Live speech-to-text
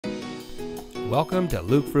Welcome to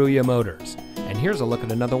Luke Fruia Motors, and here's a look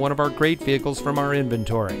at another one of our great vehicles from our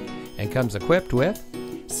inventory, and comes equipped with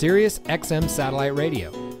Sirius XM satellite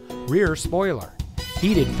radio, rear spoiler,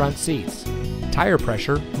 heated front seats, tire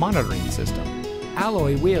pressure monitoring system,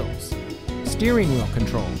 alloy wheels, steering wheel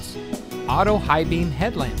controls, auto high beam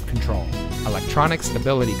headlamp control, electronic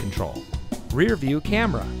stability control, rear view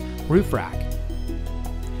camera, roof rack.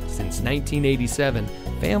 Since 1987,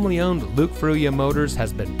 family-owned Luke Fruia Motors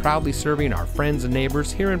has been proudly serving our friends and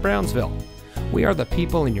neighbors here in Brownsville. We are the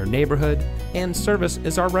people in your neighborhood, and service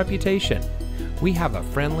is our reputation. We have a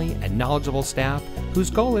friendly and knowledgeable staff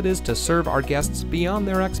whose goal it is to serve our guests beyond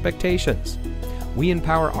their expectations. We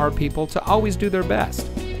empower our people to always do their best,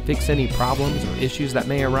 fix any problems or issues that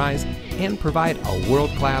may arise, and provide a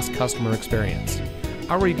world-class customer experience.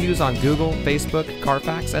 Our reviews on Google, Facebook,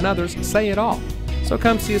 Carfax, and others say it all. So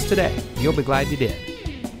come see us today. You'll be glad you did.